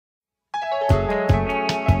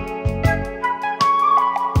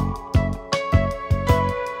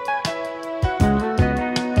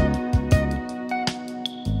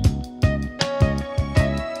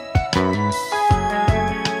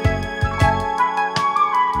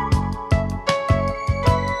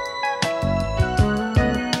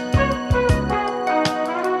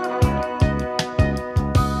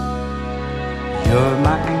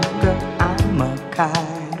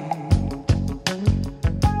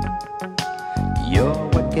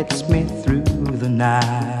gets me through the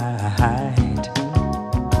night,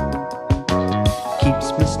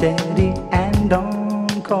 keeps me steady and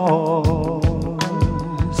on course.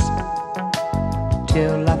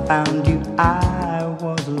 Till I found you, I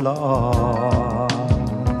was lost.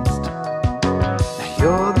 Now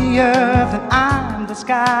you're the earth and I'm the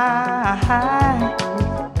sky.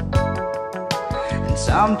 And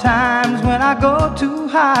sometimes when I go too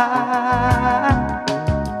high,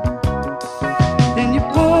 then you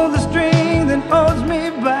pull the string that holds me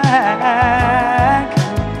back.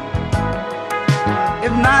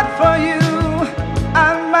 If not for you, I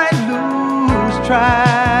might lose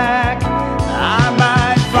track. I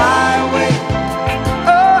might fly away,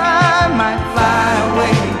 oh, I might fly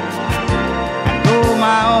away and go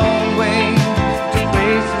my own way to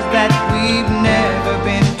places that we've never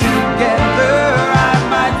been together. I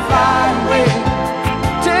might fly away,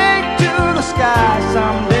 take to the sky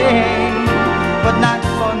someday, but not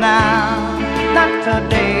for now, not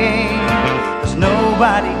today, 'cause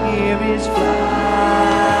nobody here is flying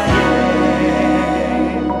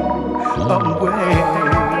away.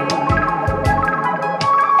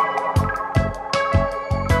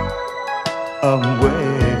 Away.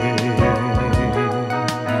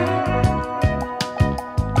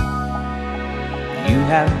 You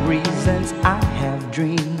have reasons, I have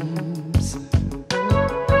dreams.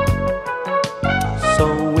 So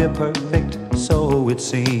we're perfect, so it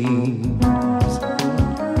seems.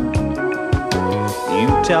 You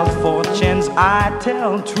tell fortunes, I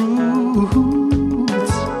tell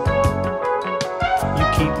truths. You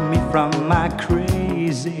keep me from my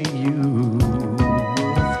crazy youth.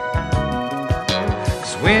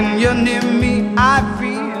 'Cause when you're near me, I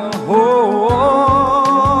feel whole.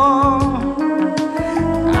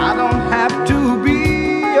 I don't have to be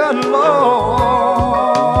alone.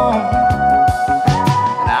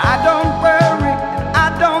 I don't worry, I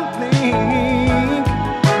don't think,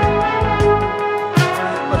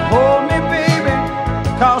 but hold me, baby,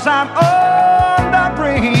 'cause I'm on the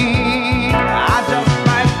brink. I just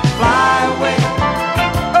might fly away,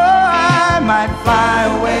 oh, I might fly